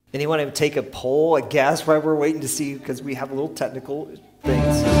Anyone want to take a poll, a guess while we're waiting to see, because we have a little technical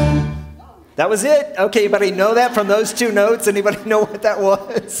things. That was it? Okay, anybody know that from those two notes? Anybody know what that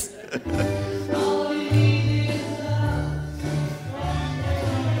was?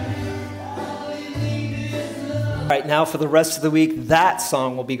 All right, now for the rest of the week, that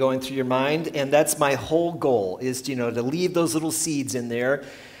song will be going through your mind, and that's my whole goal, is to leave those little seeds in there.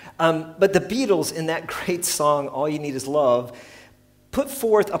 But the Beatles, in that great song, All You Need Is Love, put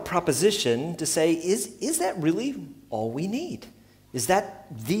forth a proposition to say, is that really all we need? Is that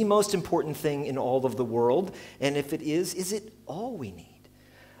the most important thing in all of the world? And if it is it all we need?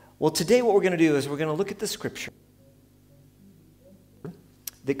 Well, today what we're going to do is we're going to look at the scripture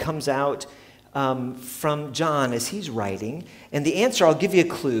that comes out from John as he's writing. And the answer, I'll give you a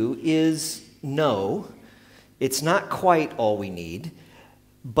clue, is no. It's not quite all we need.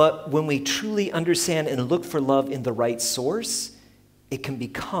 But when we truly understand and look for love in the right source, it can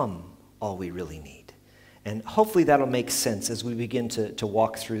become all we really need. And hopefully that'll make sense as we begin to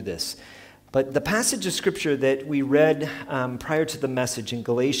walk through this. But the passage of scripture that we read prior to the message in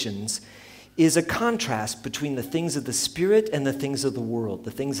Galatians is a contrast between the things of the Spirit and the things of the world,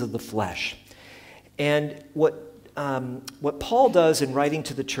 the things of the flesh. And what Paul does in writing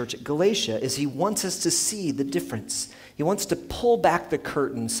to the church at Galatia is he wants us to see the difference. He wants to pull back the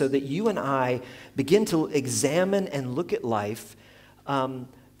curtain so that you and I begin to examine and look at life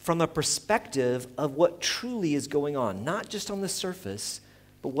from a perspective of what truly is going on, not just on the surface,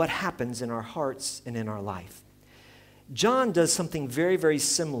 but what happens in our hearts and in our life. John does something very, very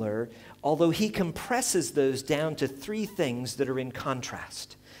similar, although he compresses those down to three things that are in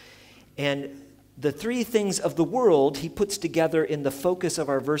contrast. And the three things of the world he puts together in the focus of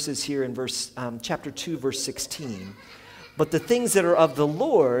our verses here in chapter 2, verse 16. But the things that are of the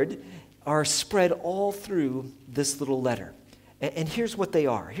Lord are spread all through this little letter. And here's what they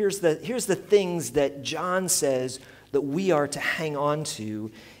are. Here's the things that John says that we are to hang on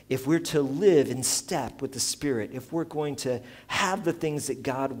to if we're to live in step with the Spirit, if we're going to have the things that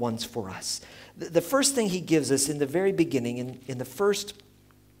God wants for us. The first thing he gives us in the very beginning, in the first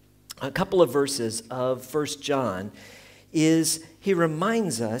a couple of verses of 1 John, is he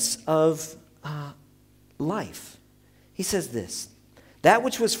reminds us of life. He says this, that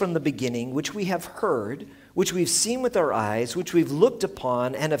which was from the beginning, which we have heard, which we've seen with our eyes, which we've looked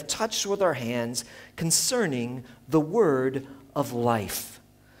upon and have touched with our hands, concerning the word of life.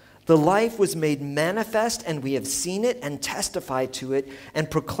 The life was made manifest, and we have seen it and testified to it and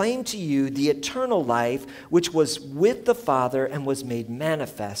proclaimed to you the eternal life which was with the Father and was made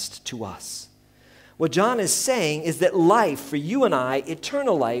manifest to us. What John is saying is that life for you and I,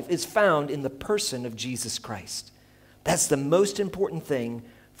 eternal life, is found in the person of Jesus Christ. That's the most important thing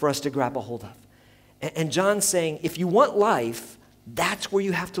for us to grab a hold of. And John's saying, if you want life, that's where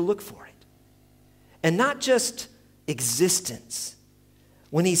you have to look for it. And not just existence.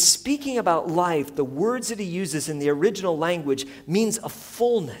 When he's speaking about life, the words that he uses in the original language means a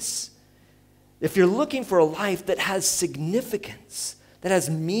fullness. If you're looking for a life that has significance, that has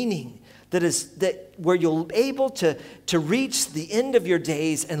meaning, that where you'll be able to reach the end of your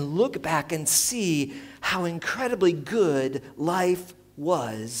days and look back and see how incredibly good life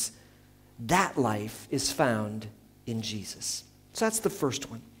was, that life is found in Jesus. So that's the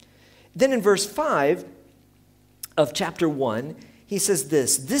first one. Then in verse 5 of chapter 1, he says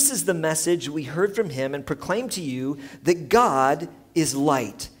this is the message we heard from him and proclaimed to you, that God is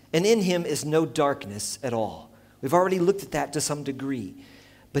light, and in him is no darkness at all. We've already looked at that to some degree.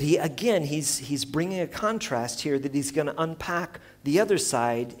 But he's bringing a contrast here that he's going to unpack the other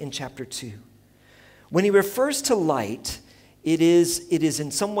side in chapter 2. When he refers to light, it is in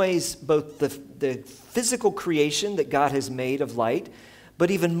some ways both the physical creation that God has made of light,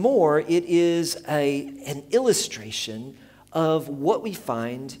 but even more, it is an illustration of what we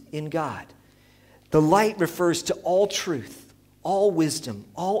find in God. The light refers to all truth, all wisdom,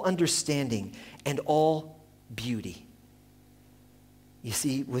 all understanding, and all beauty. You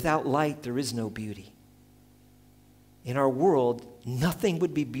see, without light, there is no beauty. In our world, nothing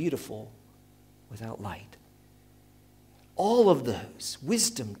would be beautiful without light. All of those,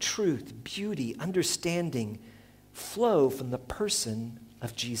 wisdom, truth, beauty, understanding, flow from the person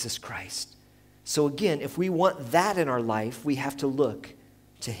of Jesus Christ. So again, if we want that in our life, we have to look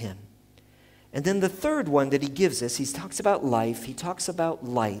to him. And then the third one that he gives us, he talks about life, he talks about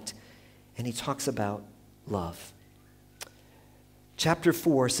light, and he talks about love. Chapter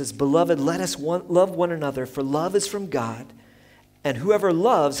 4 says, Beloved, let us love one another, for love is from God, and whoever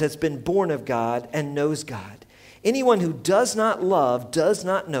loves has been born of God and knows God. Anyone who does not love does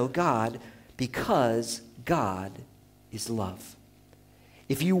not know God, because God is love.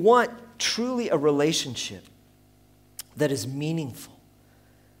 If you want truly a relationship that is meaningful,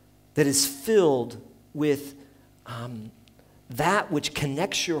 that is filled with that which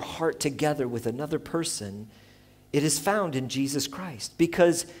connects your heart together with another person, it is found in Jesus Christ.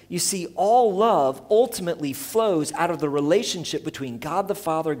 Because you see, all love ultimately flows out of the relationship between God the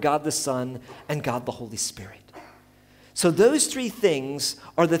Father, God the Son, and God the Holy Spirit. So those three things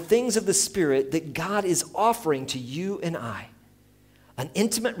are the things of the Spirit that God is offering to you and I. An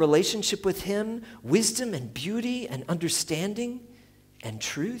intimate relationship with Him, wisdom and beauty and understanding and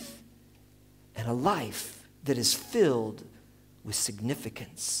truth, and a life that is filled with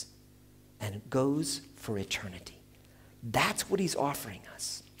significance and it goes for eternity. That's what He's offering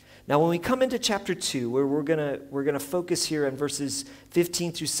us. Now, when we come into chapter 2, where we're gonna focus here on verses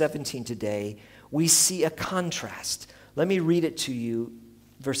 15 through 17 today, we see a contrast. Let me read it to you,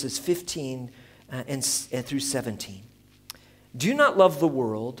 verses 15 and through 17. Do not love the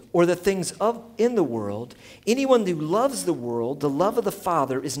world or the things in the world. Anyone who loves the world, the love of the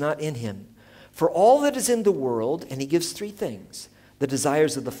Father is not in him. For all that is in the world, and he gives three things, the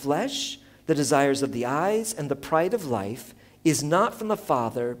desires of the flesh, the desires of the eyes, and the pride of life, is not from the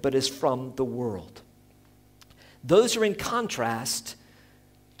Father, but is from the world. Those are in contrast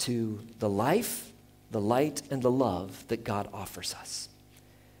to the life, the light, and the love that God offers us.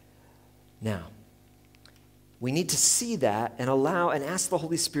 Now, we need to see that and allow and ask the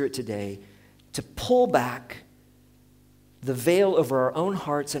Holy Spirit today to pull back the veil over our own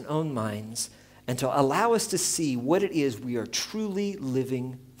hearts and own minds and to allow us to see what it is we are truly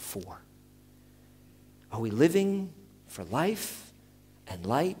living for. Are we living for life and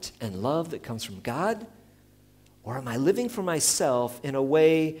light and love that comes from God? Or am I living for myself in a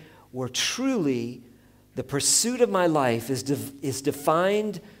way where truly the pursuit of my life is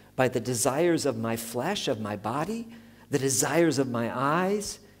defined by the desires of my flesh, of my body, the desires of my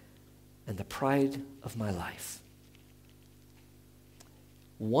eyes, and the pride of my life?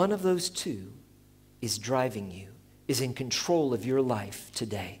 One of those two is driving you, is in control of your life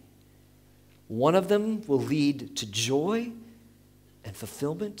today. One of them will lead to joy and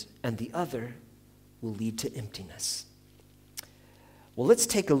fulfillment, and the other will lead to emptiness. Well, let's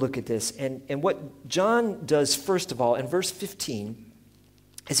take a look at this. And what John does, first of all, in verse 15,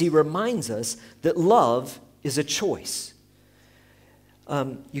 is he reminds us that love is a choice.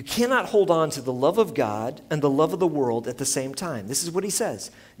 You cannot hold on to the love of God and the love of the world at the same time. This is what he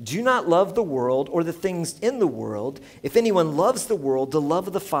says. Do not love the world or the things in the world. If anyone loves the world, the love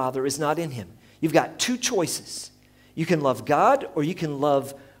of the Father is not in him. You've got two choices. You can love God or you can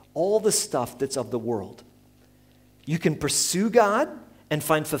love all the stuff that's of the world. You can pursue God and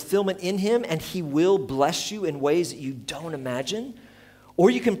find fulfillment in Him, and He will bless you in ways that you don't imagine. Or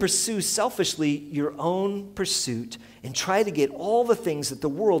you can pursue selfishly your own pursuit and try to get all the things that the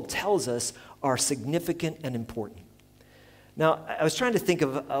world tells us are significant and important. Now, I was trying to think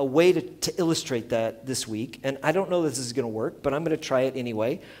of a way to illustrate that this week, and I don't know if this is going to work, but I'm going to try it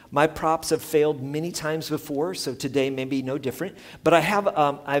anyway. My props have failed many times before, so today may be no different. But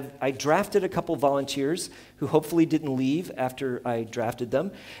I drafted a couple volunteers who hopefully didn't leave after I drafted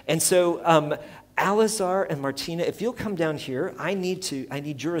them. And so Alizar and Martina, if you'll come down here, I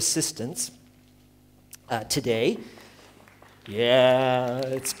need your assistance today. Yeah,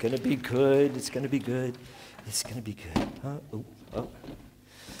 it's going to be good. It's going to be good. It's going to be good. Oh.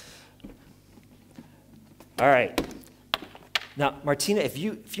 All right. Now, Martina, if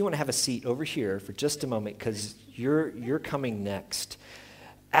you want to have a seat over here for just a moment, because you're coming next.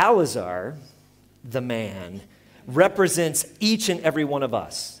 Alizar, the man, represents each and every one of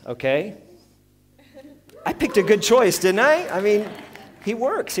us, okay? I picked a good choice, didn't I? I mean, he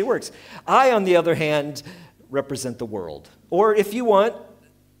works. I, on the other hand, represent the world. Or if you want,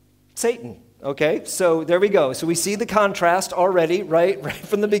 Satan. Okay, so there we go. So we see the contrast already, right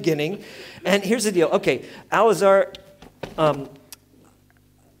from the beginning. And here's the deal. Okay, Alizar,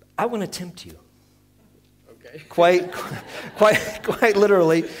 I want to tempt you. Okay. Quite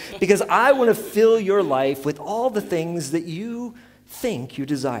literally, because I want to fill your life with all the things that you think you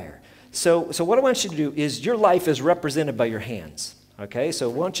desire. So what I want you to do is your life is represented by your hands. Okay, so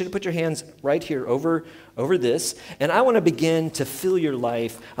I want you to put your hands right here over this, and I want to begin to fill your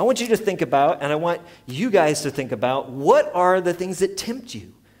life. I want you to think about, and I want you guys to think about, what are the things that tempt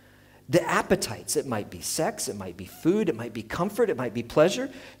you? The appetites. It might be sex, it might be food, it might be comfort, it might be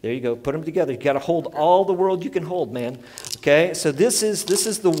pleasure. There you go, put them together. You got to hold all the world you can hold, man. Okay, so this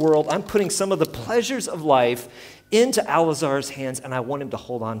is the world. I'm putting some of the pleasures of life into Alizar's hands, and I want him to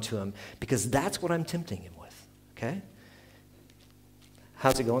hold on to them, because that's what I'm tempting him with. Okay?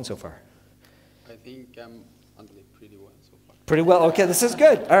 How's it going so far? I think I'm handling pretty well so far. Pretty well. Okay, this is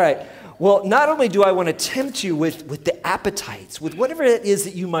good. All right. Well, not only do I want to tempt you with the appetites, with whatever it is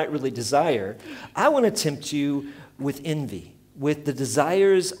that you might really desire, I want to tempt you with envy, with the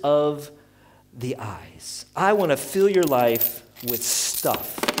desires of the eyes. I want to fill your life with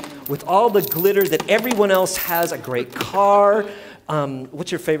stuff, with all the glitter that everyone else has, a great car.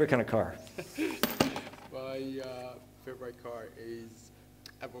 What's your favorite kind of car? My favorite car is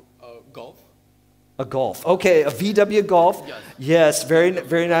Golf. A Golf. Okay, a VW Golf. Yes. Yes, very,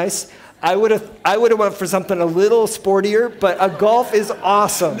 very nice. I would have went for something a little sportier, but a Golf is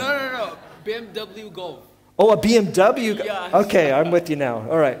awesome. No. BMW Golf. Oh, a BMW? Yes. Okay, I'm with you now.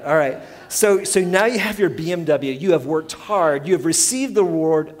 All right. So now you have your BMW. You have worked hard. You have received the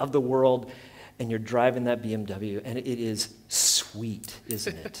reward of the world, and you're driving that BMW, and it is sweet,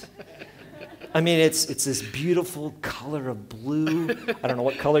 isn't it? I mean, it's this beautiful color of blue. I don't know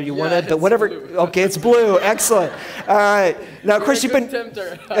what color you wanted, but whatever. Blue. Okay, it's blue. Excellent. All right. Now, of course, you've been.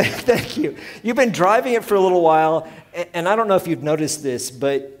 Tempter. Thank you. You've been driving it for a little while, and I don't know if you've noticed this,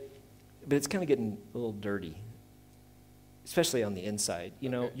 but it's kind of getting a little dirty, especially on the inside. You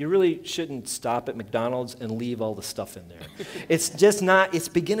know, you really shouldn't stop at McDonald's and leave all the stuff in there. It's just not. It's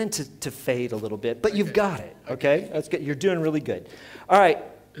beginning to fade a little bit, but you've got it. Okay, that's good. You're doing really good. All right.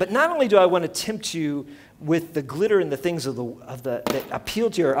 But not only do I want to tempt you with the glitter and the things that appeal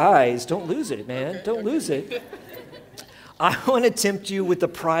to your eyes, don't lose it, man. Don't lose it. I want to tempt you with the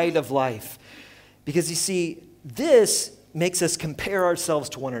pride of life. Because you see, this makes us compare ourselves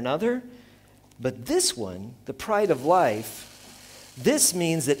to one another. But this one, the pride of life, this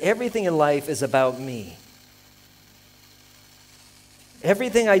means that everything in life is about me.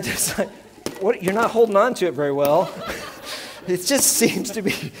 Everything I decide, you're not holding on to it very well. It just seems to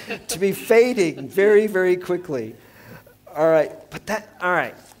be fading very, very quickly. All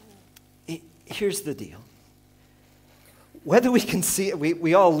right, here's the deal. Whether we can see it,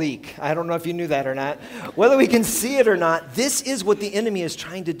 we all leak. I don't know if you knew that or not. Whether we can see it or not, this is what the enemy is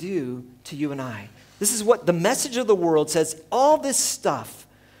trying to do to you and I. This is what the message of the world says. All this stuff,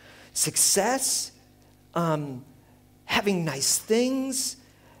 success, having nice things,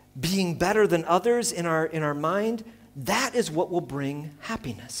 being better than others in our mind, that is what will bring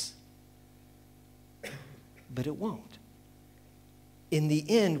happiness. But it won't. In the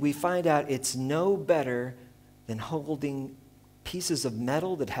end, we find out it's no better than holding pieces of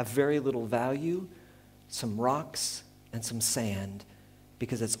metal that have very little value, some rocks, and some sand,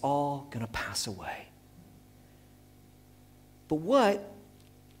 because it's all going to pass away. But what,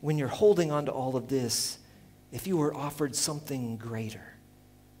 when you're holding on to all of this, if you were offered something greater?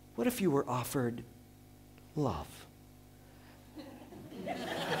 What if you were offered love?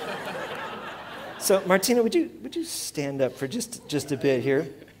 So, Martina, would you stand up for just a bit here?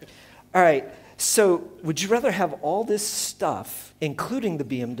 All right. So, would you rather have all this stuff, including the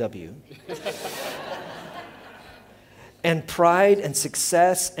BMW, and pride and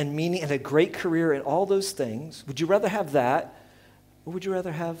success and meaning and a great career and all those things? Would you rather have that, or would you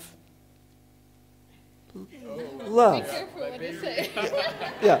rather have love? Be careful what you say.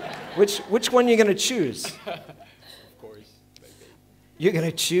 Yeah. Which one are you going to choose? You're going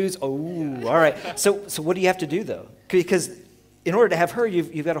to choose, all right. So what do you have to do, though? Because in order to have her,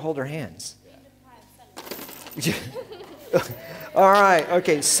 you've got to hold her hands. All right,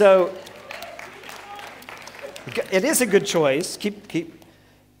 okay, so it is a good choice.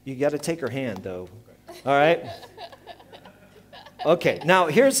 You got to take her hand, though. All right? Okay, now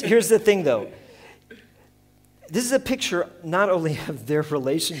here's the thing, though. This is a picture not only of their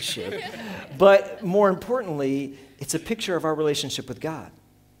relationship, but more importantly, it's a picture of our relationship with God.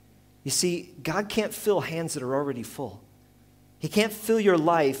 You see, God can't fill hands that are already full. He can't fill your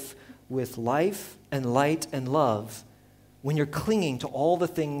life with life and light and love when you're clinging to all the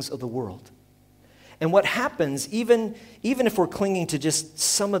things of the world. And what happens, even if we're clinging to just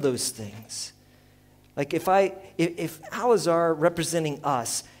some of those things, like if Alazar, representing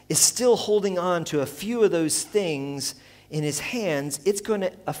us, is still holding on to a few of those things in his hands, it's going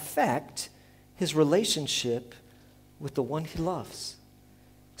to affect his relationship with the one he loves.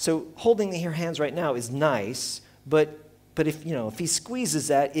 So holding your hands right now is nice, but if he squeezes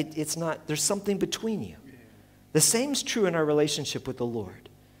that, it's not. There's something between you. The same's true in our relationship with the Lord.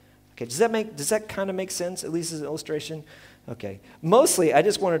 Okay, does that kind of make sense? At least as an illustration. Okay. Mostly, I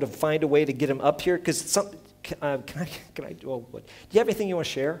just wanted to find a way to get him up here because can I? Well, what? Do you have anything you want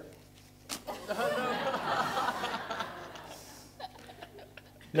to share?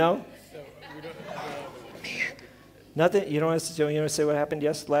 No. Nothing? You don't want to say what happened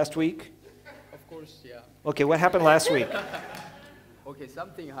last week? Of course, yeah. Okay, what happened last week? Okay,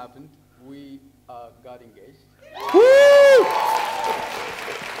 something happened. We got engaged. Woo!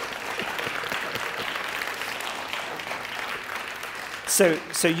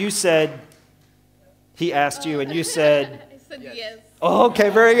 So you said, he asked you, and you said, I said yes. oh, okay,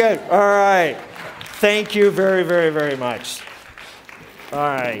 very good. All right. Thank you very, very, very much. All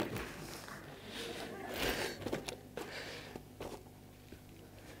right.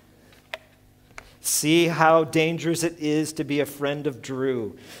 See how dangerous it is to be a friend of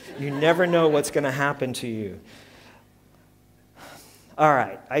Drew. You never know what's going to happen to you. All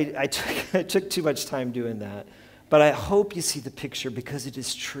right, I took too much time doing that, but I hope you see the picture because it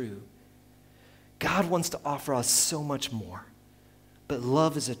is true. God wants to offer us so much more, but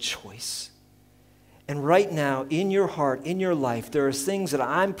love is a choice. And right now, in your heart, in your life, there are things that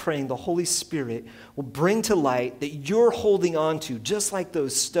I'm praying the Holy Spirit will bring to light that you're holding on to, just like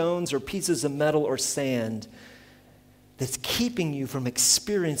those stones or pieces of metal or sand, that's keeping you from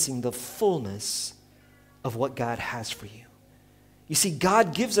experiencing the fullness of what God has for you. You see,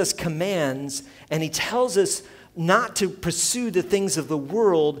 God gives us commands, and He tells us not to pursue the things of the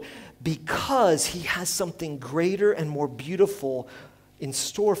world because He has something greater and more beautiful in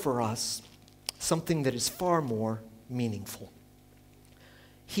store for us. Something that is far more meaningful.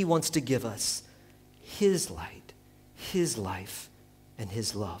 He wants to give us His light, His life, and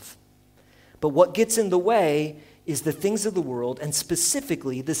His love. But what gets in the way is the things of the world, and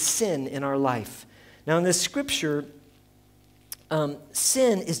specifically the sin in our life. Now in this scripture,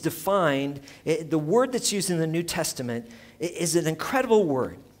 sin is defined, the word that's used in the New Testament is an incredible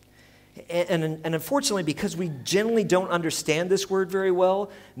word. And unfortunately, because we generally don't understand this word very well,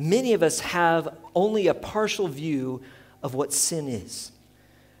 many of us have only a partial view of what sin is.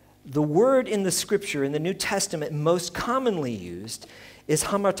 The word in the scripture, in the New Testament, most commonly used is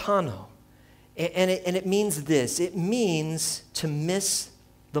hamartano. And it means this. It means to miss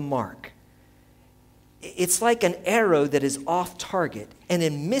the mark. It's like an arrow that is off target. And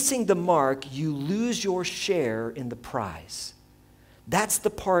in missing the mark, you lose your share in the prize. That's the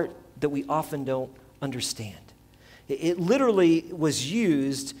part that we often don't understand. It literally was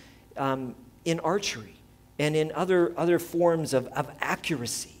used in archery and in other forms of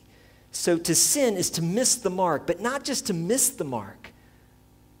accuracy. So to sin is to miss the mark, but not just to miss the mark,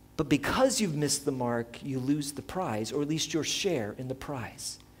 but because you've missed the mark, you lose the prize, or at least your share in the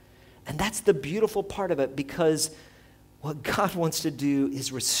prize. And that's the beautiful part of it, because what God wants to do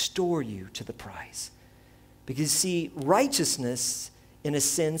is restore you to the prize. Because see, righteousness, in a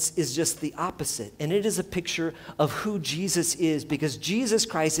sense, is just the opposite. And it is a picture of who Jesus is, because Jesus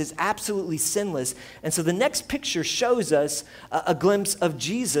Christ is absolutely sinless. And so the next picture shows us a glimpse of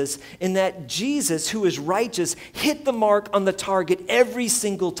Jesus, in that Jesus, who is righteous, hit the mark on the target every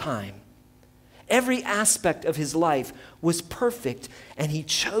single time. Every aspect of his life was perfect, and he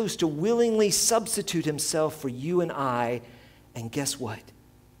chose to willingly substitute himself for you and I. And guess what?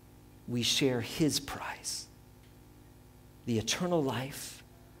 We share his prize. The eternal life,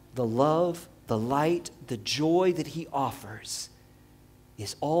 the love, the light, the joy that he offers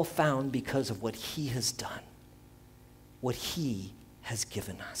is all found because of what he has done, what he has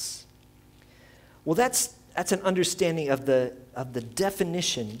given us. Well, that's an understanding of the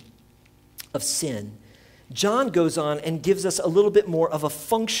definition of sin. John goes on and gives us a little bit more of a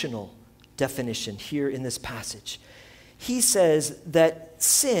functional definition here in this passage. He says that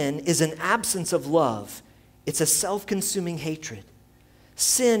sin is an absence of love. It's a self-consuming hatred.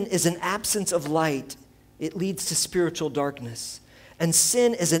 Sin is an absence of light. It leads to spiritual darkness. And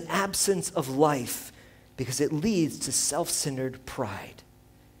sin is an absence of life because it leads to self-centered pride.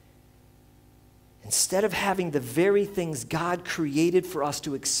 Instead of having the very things God created for us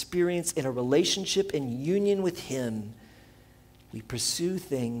to experience in a relationship and union with him, we pursue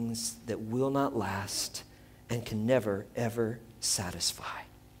things that will not last and can never, ever satisfy.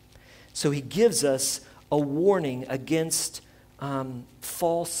 So he gives us a warning against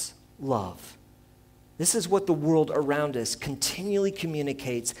false love. This is what the world around us continually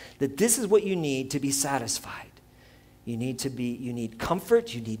communicates, that this is what you need to be satisfied. You need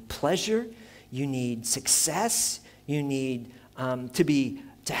comfort, you need pleasure, you need success, you need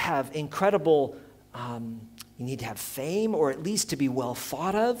to have incredible, you need to have fame, or at least to be well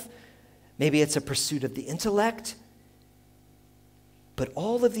thought of. Maybe it's a pursuit of the intellect. But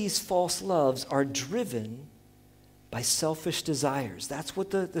all of these false loves are driven by selfish desires. That's what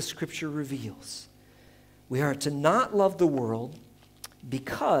the scripture reveals. We are to not love the world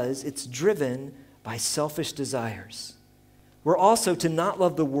because it's driven by selfish desires. We're also to not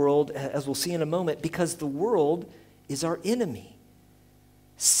love the world, as we'll see in a moment, because the world is our enemy.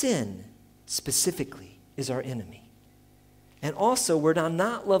 Sin, specifically, is our enemy. And also, we're to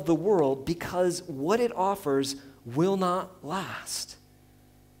not love the world because what it offers will not last.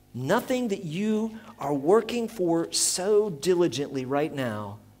 Nothing that you are working for so diligently right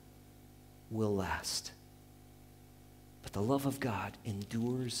now will last. But the love of God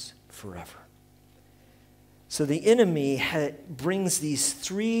endures forever. So the enemy brings these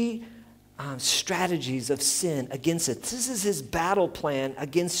three strategies of sin against it. This is his battle plan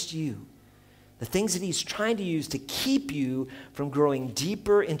against you. The things that he's trying to use to keep you from growing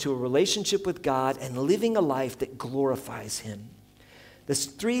deeper into a relationship with God and living a life that glorifies him. The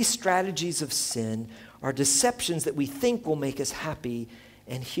three strategies of sin are deceptions that we think will make us happy.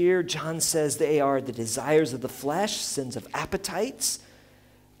 And here John says they are the desires of the flesh, sins of appetites,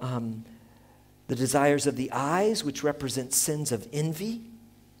 the desires of the eyes, which represent sins of envy,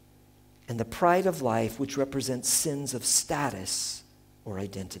 and the pride of life, which represents sins of status or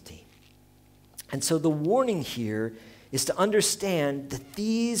identity. And so the warning here is to understand that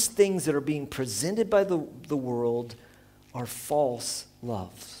these things that are being presented by the world are false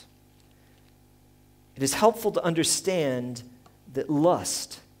loves. It is helpful to understand that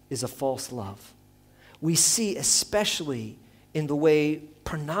lust is a false love. We see, especially in the way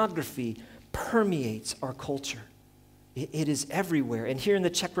pornography permeates our culture. It is everywhere. And here in the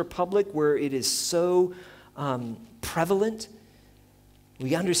Czech Republic, where it is so prevalent,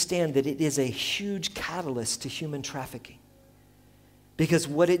 we understand that it is a huge catalyst to human trafficking. Because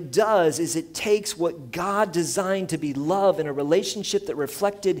what it does is it takes what God designed to be love in a relationship that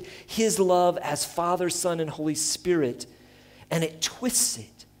reflected his love as Father, Son, and Holy Spirit, and it twists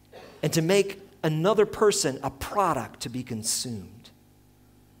it and to make another person a product to be consumed.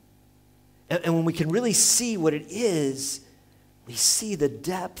 And when we can really see what it is, we see the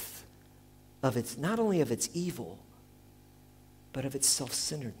depth of its, not only of its evil, but of its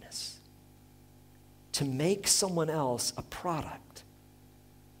self-centeredness. To make someone else a product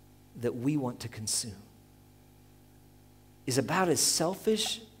that we want to consume is about as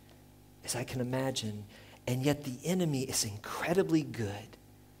selfish as I can imagine, and yet the enemy is incredibly good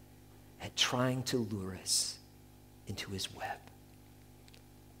at trying to lure us into his web.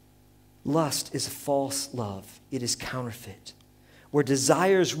 Lust is false love. It is counterfeit, where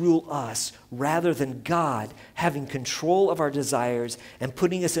desires rule us rather than God having control of our desires and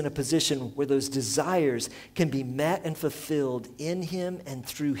putting us in a position where those desires can be met and fulfilled in him and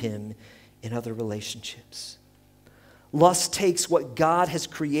through him in other relationships. Lust takes what God has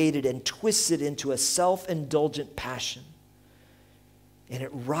created and twists it into a self-indulgent passion. And it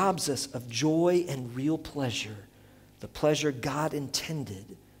robs us of joy and real pleasure, the pleasure God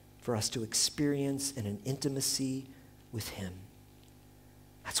intended for us to experience in an intimacy with him.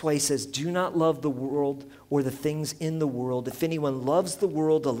 That's why he says, do not love the world or the things in the world. If anyone loves the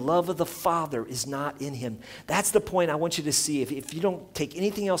world, the love of the Father is not in him. That's the point I want you to see. If you don't take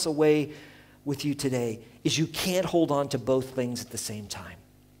anything else away with you today, is you can't hold on to both things at the same time.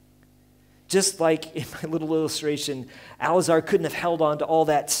 Just like in my little illustration, Alazar couldn't have held on to all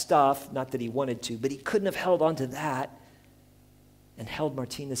that stuff, not that he wanted to, but he couldn't have held on to that and held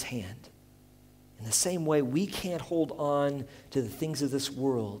Martina's hand. In the same way, we can't hold on to the things of this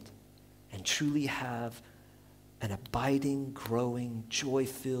world and truly have an abiding, growing,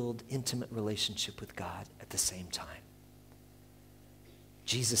 joy-filled, intimate relationship with God at the same time.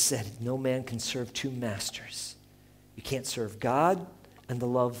 Jesus said, no man can serve two masters. You can't serve God and the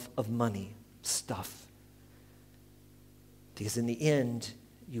love of money, stuff. Because in the end,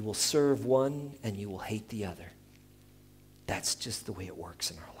 you will serve one and you will hate the other. That's just the way it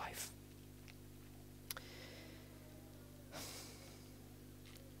works in our life.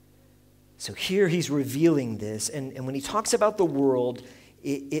 So here he's revealing this, and when he talks about the world,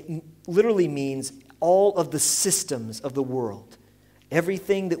 it literally means all of the systems of the world.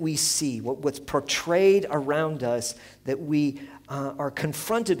 Everything that we see, what's portrayed around us, that we are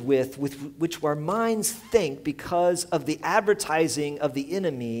confronted with which our minds think because of the advertising of the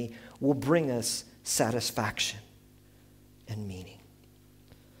enemy will bring us satisfaction and meaning.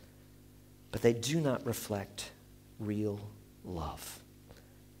 But they do not reflect real love.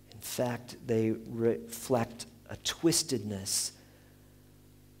 In fact, they reflect a twistedness.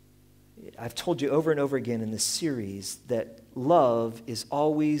 I've told you over and over again in this series that love is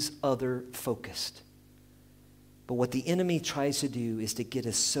always other-focused. But what the enemy tries to do is to get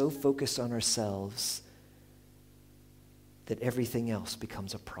us so focused on ourselves that everything else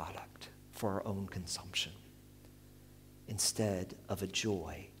becomes a product for our own consumption instead of a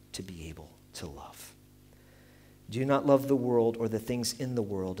joy to be able to love. Do not love the world or the things in the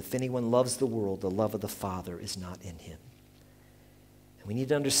world. If anyone loves the world, the love of the Father is not in him. And we need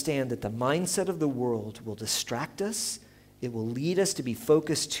to understand that the mindset of the world will distract us. It will lead us to be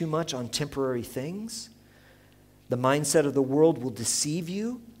focused too much on temporary things. The mindset of the world will deceive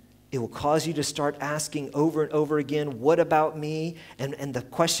you. It will cause you to start asking over and over again, what about me? And the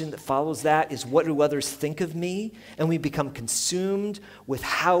question that follows that is, what do others think of me? And we become consumed with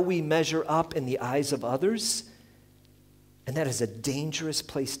how we measure up in the eyes of others. And that is a dangerous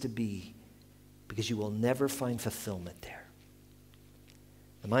place to be, because you will never find fulfillment there.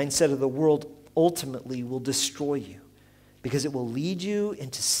 The mindset of the world ultimately will destroy you, because it will lead you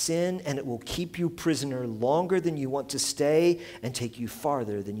into sin, and it will keep you prisoner longer than you want to stay and take you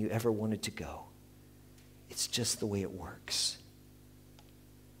farther than you ever wanted to go. It's just the way it works.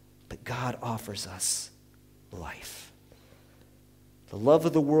 But God offers us life. The love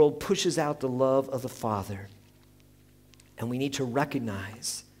of the world pushes out the love of the Father. And we need to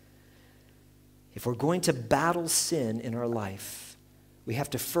recognize, if we're going to battle sin in our life, we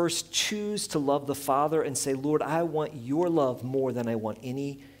have to first choose to love the Father and say, Lord, I want your love more than I want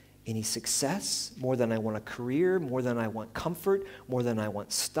any success, more than I want a career, more than I want comfort, more than I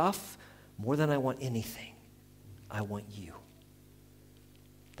want stuff, more than I want anything. I want you.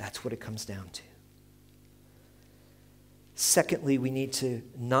 That's what it comes down to. Secondly, we need to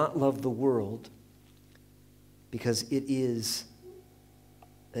not love the world, because it is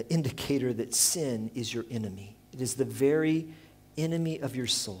an indicator that sin is your enemy. It is the very enemy of your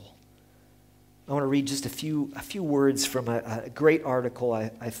soul. I want to read just a few words from a great article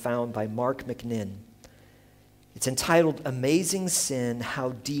I found by Mark McNinn. It's entitled, Amazing Sin, How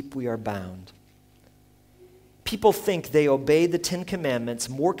Deep We Are Bound. People think they obey the Ten Commandments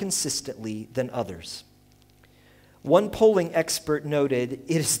more consistently than others. One polling expert noted,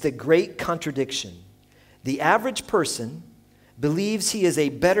 it is the great contradiction. The average person believes he is a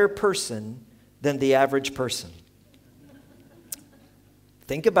better person than the average person.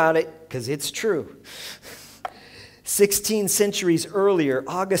 Think about it, because it's true. 16 centuries earlier,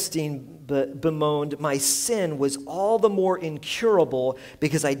 Augustine bemoaned, my sin was all the more incurable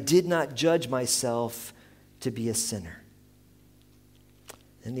because I did not judge myself to be a sinner.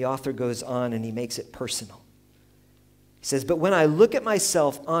 And the author goes on and he makes it personal. He says, but when I look at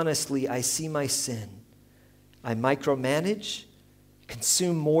myself honestly, I see my sin. I micromanage,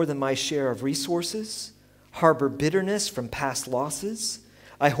 consume more than my share of resources, harbor bitterness from past losses.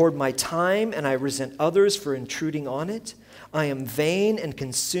 I hoard my time and I resent others for intruding on it. I am vain and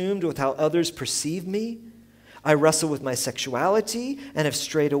consumed with how others perceive me. I wrestle with my sexuality and have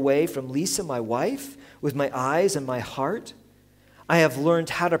strayed away from Lisa, my wife, with my eyes and my heart. I have learned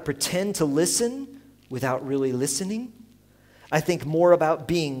how to pretend to listen without really listening. I think more about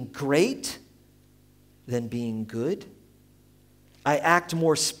being great than being good. I act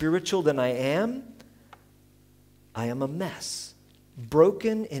more spiritual than I am. I am a mess,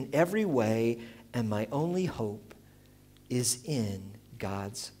 broken in every way, and my only hope is in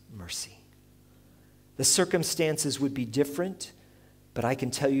God's mercy. The circumstances would be different, but I can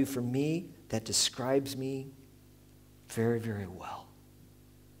tell you, for me, that describes me very, very well.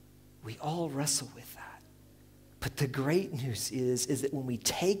 We all wrestle with that. But the great news is that when we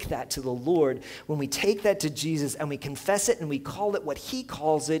take that to the Lord, when we take that to Jesus and we confess it and we call it what he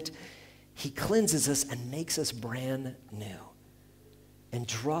calls it, he cleanses us and makes us brand new and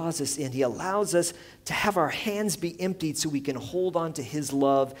draws us in. He allows us to have our hands be emptied so we can hold on to his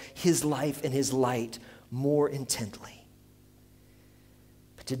love, his life, and his light more intently.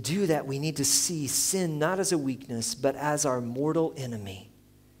 But to do that, we need to see sin not as a weakness, but as our mortal enemy.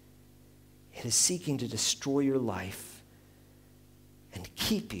 It is seeking to destroy your life and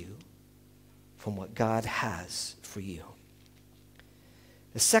keep you from what God has for you.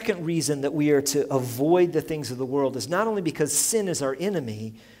 The second reason that we are to avoid the things of the world is not only because sin is our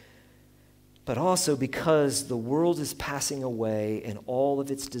enemy, but also because the world is passing away and all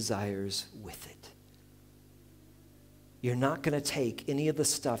of its desires with it. You're not going to take any of the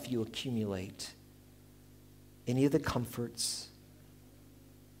stuff you accumulate, any of the comforts.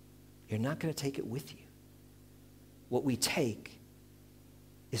 You're not going to take it with you. What we take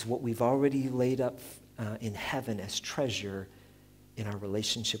is what we've already laid up in heaven as treasure in our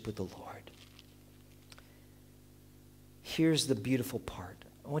relationship with the Lord. Here's the beautiful part.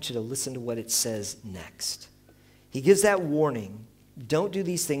 I want you to listen to what it says next. He gives that warning. Don't do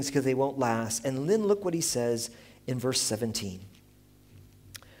these things because they won't last. And then look what he says in verse 17.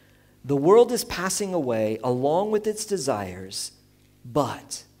 The world is passing away along with its desires,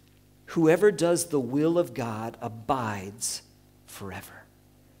 but whoever does the will of God abides forever.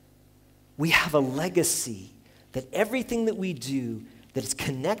 We have a legacy that everything that we do that is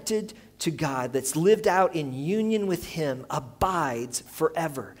connected to God, that's lived out in union with him, abides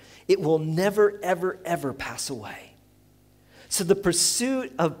forever. It will never, ever, ever pass away. So the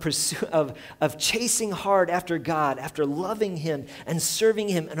pursuit of chasing hard after God, after loving him and serving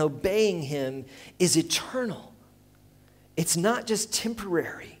him and obeying him is eternal. It's not just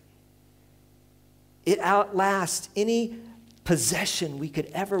temporary. It outlasts any possession we could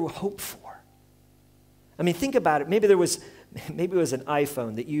ever hope for. I mean, think about it. Maybe it was an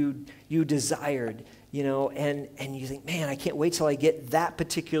iPhone that you desired, and you think, man, I can't wait till I get that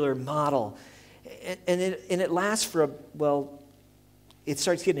particular model. And it lasts for it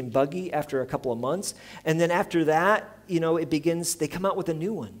starts getting buggy after a couple of months. And then after that, they come out with a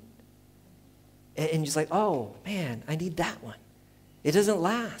new one. And you're just like, oh, man, I need that one. It doesn't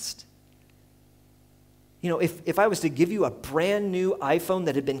last. If I was to give you a brand new iPhone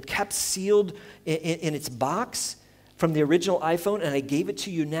that had been kept sealed in its box from the original iPhone, and I gave it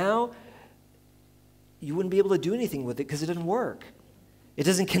to you now, you wouldn't be able to do anything with it because it doesn't work. It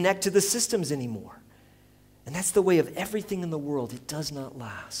doesn't connect to the systems anymore. And that's the way of everything in the world. It does not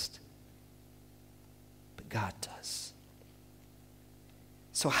last. But God does.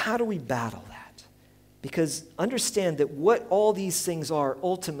 So how do we battle that? Because understand that what all these things are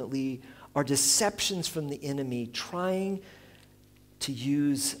ultimately are deceptions from the enemy trying to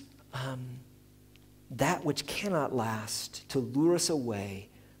use that which cannot last to lure us away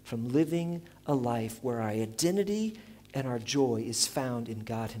from living a life where our identity and our joy is found in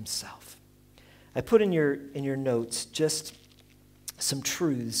God himself. I put in your notes just some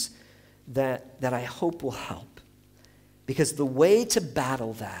truths that I hope will help. Because the way to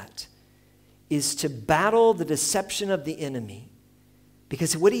battle that is to battle the deception of the enemy.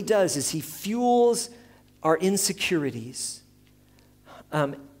 Because what he does is he fuels our insecurities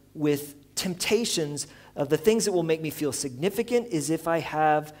with temptations of the things that will make me feel significant is if I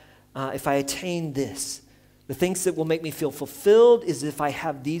attain this. The things that will make me feel fulfilled is if I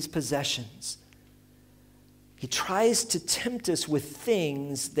have these possessions. He tries to tempt us with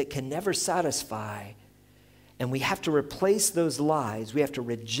things that can never satisfy, and we have to replace those lies. We have to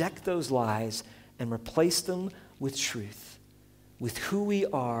reject those lies and replace them with truth, with who we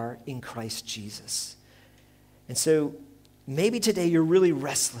are in Christ Jesus. And so maybe today you're really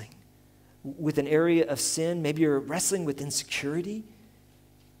wrestling with an area of sin. Maybe you're wrestling with insecurity.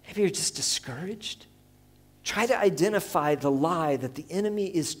 Maybe you're just discouraged. Try to identify the lie that the enemy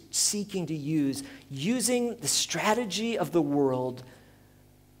is seeking to use, using the strategy of the world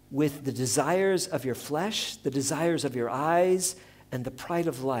with the desires of your flesh, the desires of your eyes, and the pride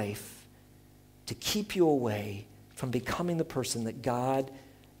of life to keep you away from becoming the person that God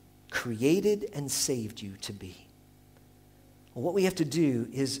created and saved you to be. Well, what we have to do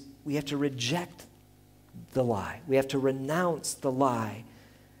is we have to reject the lie. We have to renounce the lie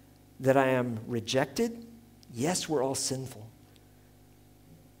that I am rejected. Yes, we're all sinful.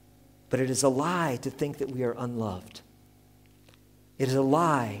 But it is a lie to think that we are unloved. It is a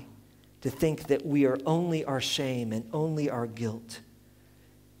lie to think that we are only our shame and only our guilt.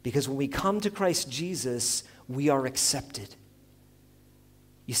 Because when we come to Christ Jesus, we are accepted.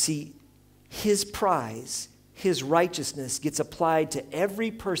 You see, his prize, his righteousness gets applied to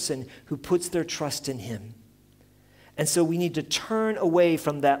every person who puts their trust in him. And so we need to turn away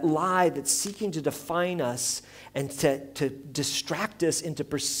from that lie that's seeking to define us and to distract us into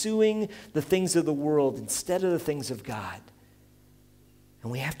pursuing the things of the world instead of the things of God.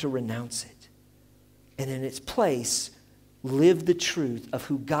 And we have to renounce it. And in its place, live the truth of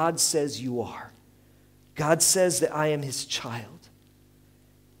who God says you are. God says that I am his child.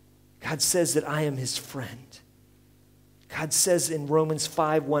 God says that I am his friend. God says in Romans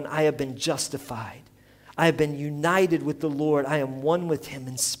 5:1, I have been justified. I have been united with the Lord. I am one with him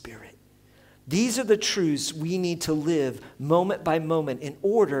in spirit. These are the truths we need to live moment by moment in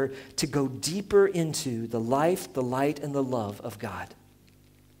order to go deeper into the life, the light, and the love of God.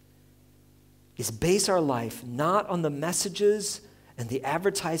 Is base our life not on the messages and the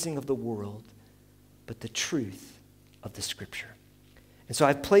advertising of the world, but the truth of the Scripture. And so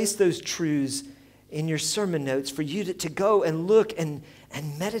I've placed those truths in your sermon notes for you to go and look and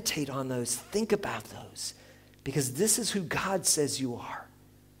meditate on those. Think about those. Because this is who God says you are.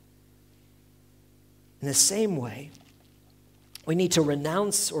 In the same way, we need to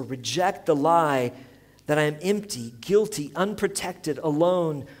renounce or reject the lie that I am empty, guilty, unprotected,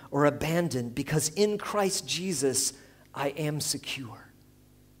 alone, or abandoned, because in Christ Jesus, I am secure.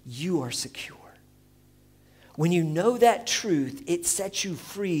 You are secure. When you know that truth, it sets you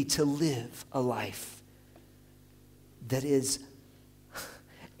free to live a life that is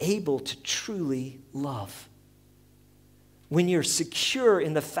able to truly love. When you're secure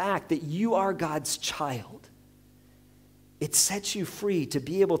in the fact that you are God's child, it sets you free to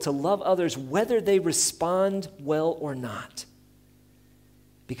be able to love others whether they respond well or not.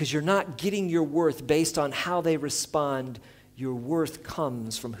 because you're not getting your worth based on how they respond. Your worth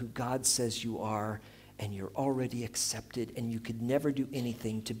comes from who God says you are, and you're already accepted, and you could never do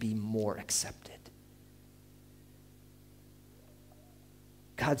anything to be more accepted.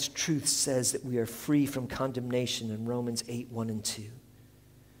 God's truth says that we are free from condemnation in Romans 8:1-2.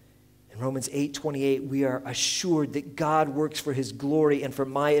 In Romans 8:28, we are assured that God works for his glory and for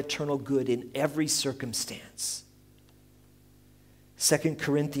my eternal good in every circumstance. 2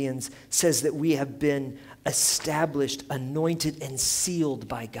 Corinthians says that we have been established, anointed, and sealed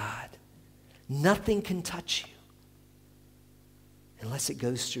by God. Nothing can touch you unless it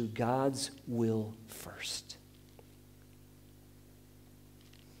goes through God's will first.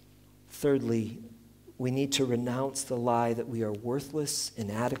 Thirdly, we need to renounce the lie that we are worthless,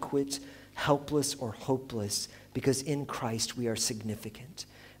 inadequate, helpless, or hopeless, because in Christ we are significant.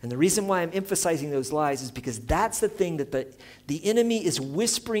 And the reason why I'm emphasizing those lies is because that's the thing that the enemy is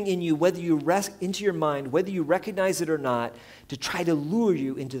whispering in you, into your mind, whether you recognize it or not, to try to lure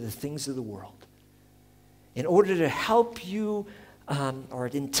you into the things of the world. In order to help you or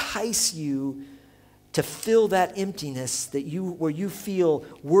entice you to fill that emptiness where you feel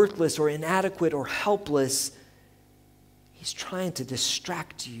worthless or inadequate or helpless, he's trying to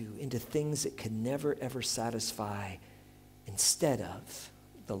distract you into things that can never, ever satisfy instead of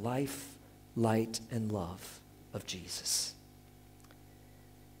the life, light, and love of Jesus.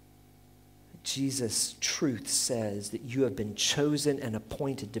 Jesus' truth says that you have been chosen and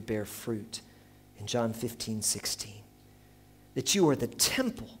appointed to bear fruit in John 15:16. That you are the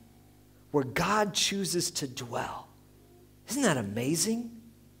temple where God chooses to dwell. Isn't that amazing?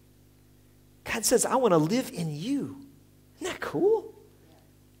 God says, I want to live in you. Isn't that cool?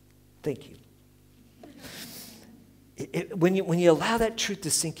 Thank you. When you allow that truth to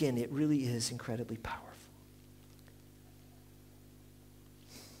sink in, it really is incredibly powerful.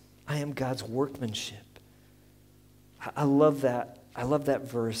 I am God's workmanship. I love that. I love that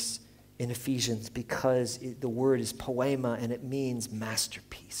verse in Ephesians because the word is poema and it means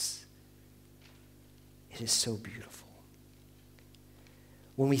masterpiece. It is so beautiful.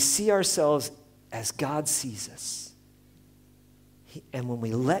 When we see ourselves as God sees us, and when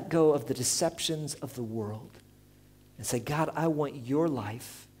we let go of the deceptions of the world and say, God, I want your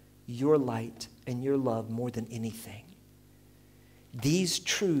life, your light, and your love more than anything, these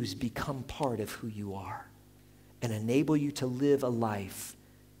truths become part of who you are and enable you to live a life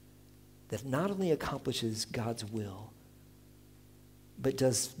that not only accomplishes God's will, but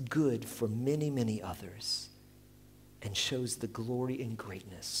does good for many, many others and shows the glory and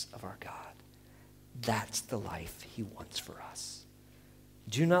greatness of our God. That's the life he wants for us.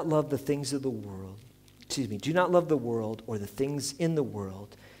 Do not love the things of the world. Do not love the world or the things in the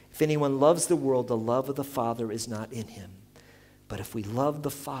world. If anyone loves the world, the love of the Father is not in him. But if we love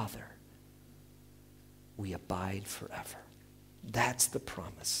the Father, we abide forever. That's the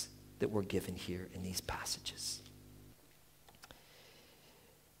promise that we're given here in these passages.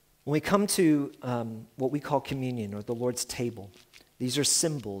 When we come to what we call communion or the Lord's table, these are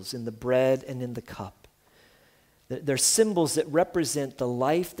symbols in the bread and in the cup. They're symbols that represent the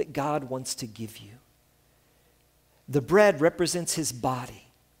life that God wants to give you. The bread represents his body.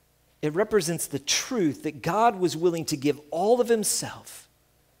 It represents the truth that God was willing to give all of himself.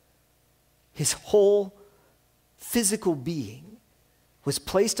 His whole physical being was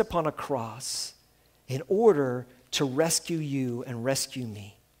placed upon a cross in order to rescue you and rescue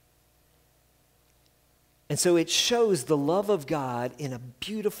me. And so it shows the love of God in a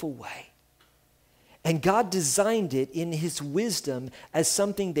beautiful way. And God designed it in his wisdom as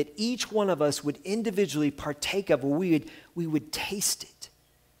something that each one of us would individually partake of, where we would taste it.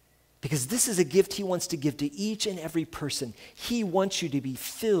 Because this is a gift he wants to give to each and every person. He wants you to be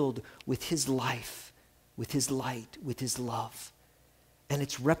filled with his life, with his light, with his love. And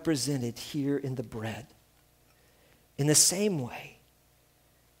it's represented here in the bread. In the same way,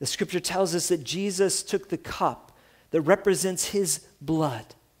 the scripture tells us that Jesus took the cup that represents his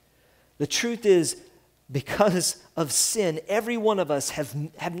blood. The truth is, because of sin, every one of us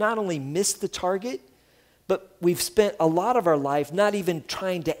have not only missed the target, but we've spent a lot of our life not even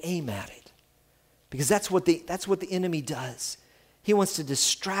trying to aim at it. Because that's what the enemy does. He wants to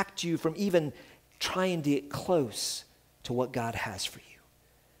distract you from even trying to get close to what God has for you.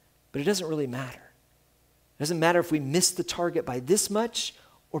 But it doesn't really matter. It doesn't matter if we missed the target by this much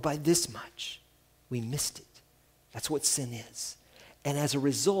or by this much. We missed it. That's what sin is. And as a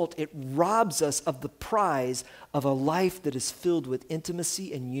result, it robs us of the prize of a life that is filled with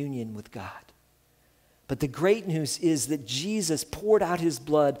intimacy and union with God. But the great news is that Jesus poured out his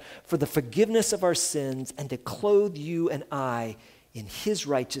blood for the forgiveness of our sins and to clothe you and I in his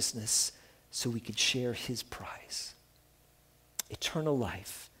righteousness so we could share his prize. Eternal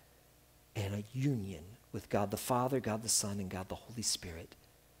life and a union with God the Father, God the Son, and God the Holy Spirit,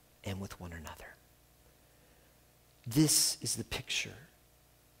 and with one another. This is the picture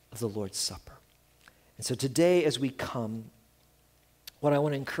of the Lord's Supper. And so today as we come, what I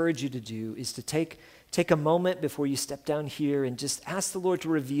want to encourage you to do is to take a moment before you step down here and just ask the Lord to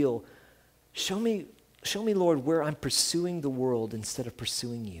reveal, show me, Lord, where I'm pursuing the world instead of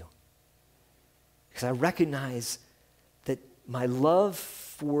pursuing you. Because I recognize that my love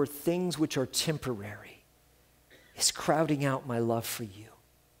for things which are temporary is crowding out my love for you.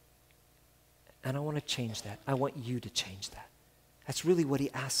 And I want to change that. I want you to change that. That's really what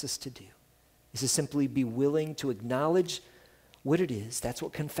he asks us to do, is to simply be willing to acknowledge what it is. That's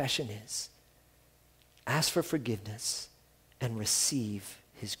what confession is. Ask for forgiveness and receive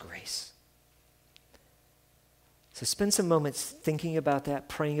his grace. So spend some moments thinking about that,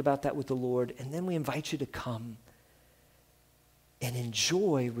 praying about that with the Lord, and then we invite you to come and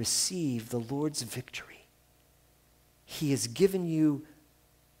enjoy, receive the Lord's victory. He has given you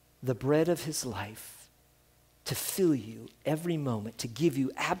the bread of his life to fill you every moment, to give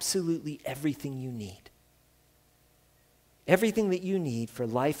you absolutely everything you need. Everything that you need for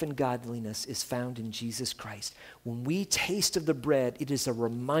life and godliness is found in Jesus Christ. When we taste of the bread, it is a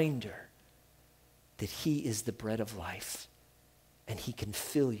reminder that he is the bread of life, and he can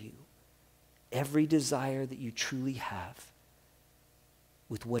fill you every desire that you truly have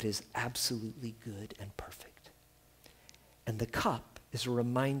with what is absolutely good and perfect. And the cup is a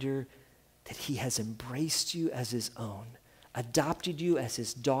reminder that he has embraced you as his own, adopted you as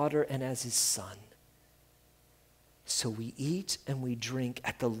his daughter and as his son. So we eat and we drink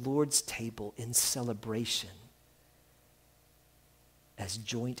at the Lord's table in celebration as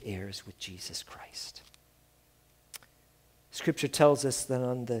joint heirs with Jesus Christ. Scripture tells us that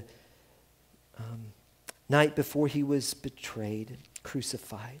on the night before he was betrayed and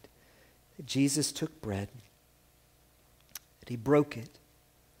crucified, that Jesus took bread, that he broke it,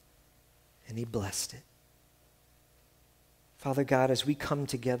 and he blessed it. Father God, as we come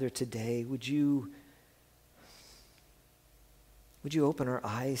together today, would you open our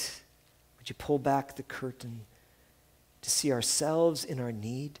eyes? Would you pull back the curtain to see ourselves in our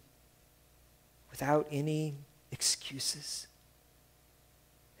need without any excuses?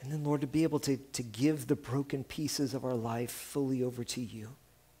 And then, Lord, to be able to give the broken pieces of our life fully over to you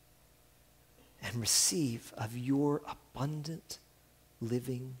and receive of your abundant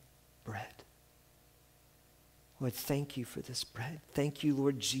living bread. Lord, thank you for this bread. Thank you,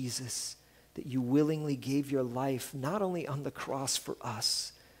 Lord Jesus, that you willingly gave your life not only on the cross for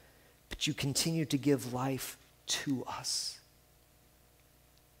us, but you continue to give life to us.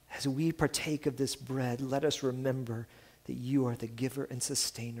 As we partake of this bread, let us remember that you are the giver and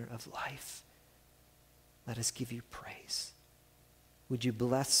sustainer of life. Let us give you praise. Would you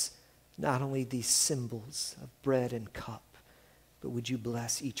bless not only these symbols of bread and cup, but would you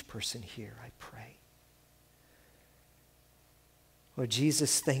bless each person here, I pray. Lord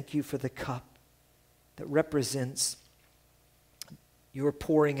Jesus, thank you for the cup that represents your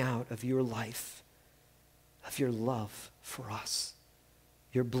pouring out of your life, of your love for us.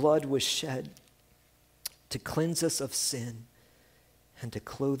 Your blood was shed to cleanse us of sin and to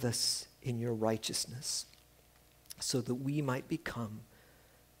clothe us in your righteousness so that we might become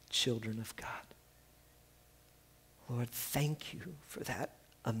children of God. Lord, thank you for that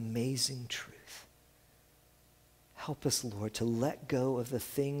amazing truth. Help us, Lord, to let go of the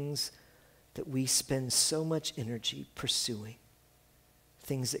things that we spend so much energy pursuing,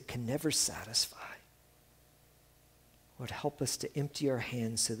 things that can never satisfy. Lord, help us to empty our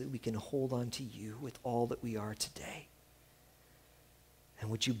hands so that we can hold on to you with all that we are today. And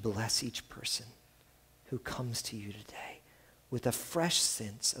would you bless each person who comes to you today with a fresh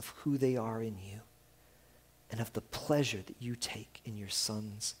sense of who they are in you and of the pleasure that you take in your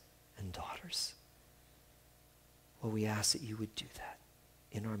sons and daughters. Lord, we ask that you would do that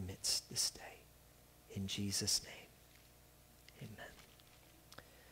in our midst this day. In Jesus' name.